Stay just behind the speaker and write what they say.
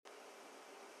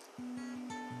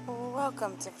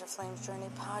Welcome to the Flames Journey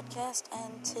podcast,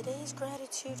 and today's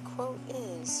gratitude quote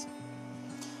is,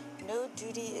 "No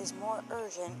duty is more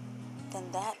urgent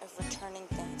than that of returning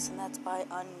thanks," and that's by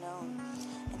Unknown.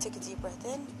 And take a deep breath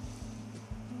in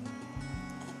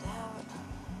and out.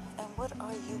 And what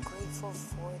are you grateful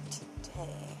for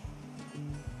today?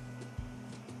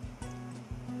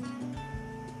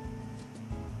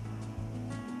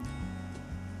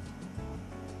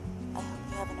 I hope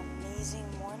you have an amazing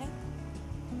morning.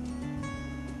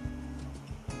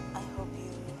 I hope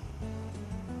you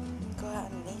go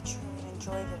out in nature and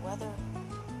enjoy the weather,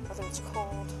 whether it's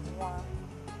cold, warm.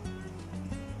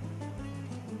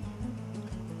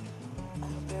 I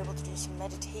hope you're able to do some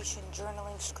meditation,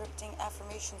 journaling, scripting,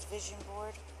 affirmations, vision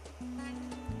board,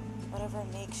 whatever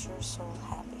makes your soul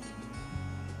happy.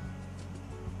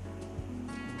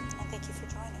 And thank you for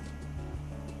joining.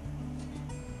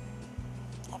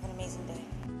 Have an amazing day.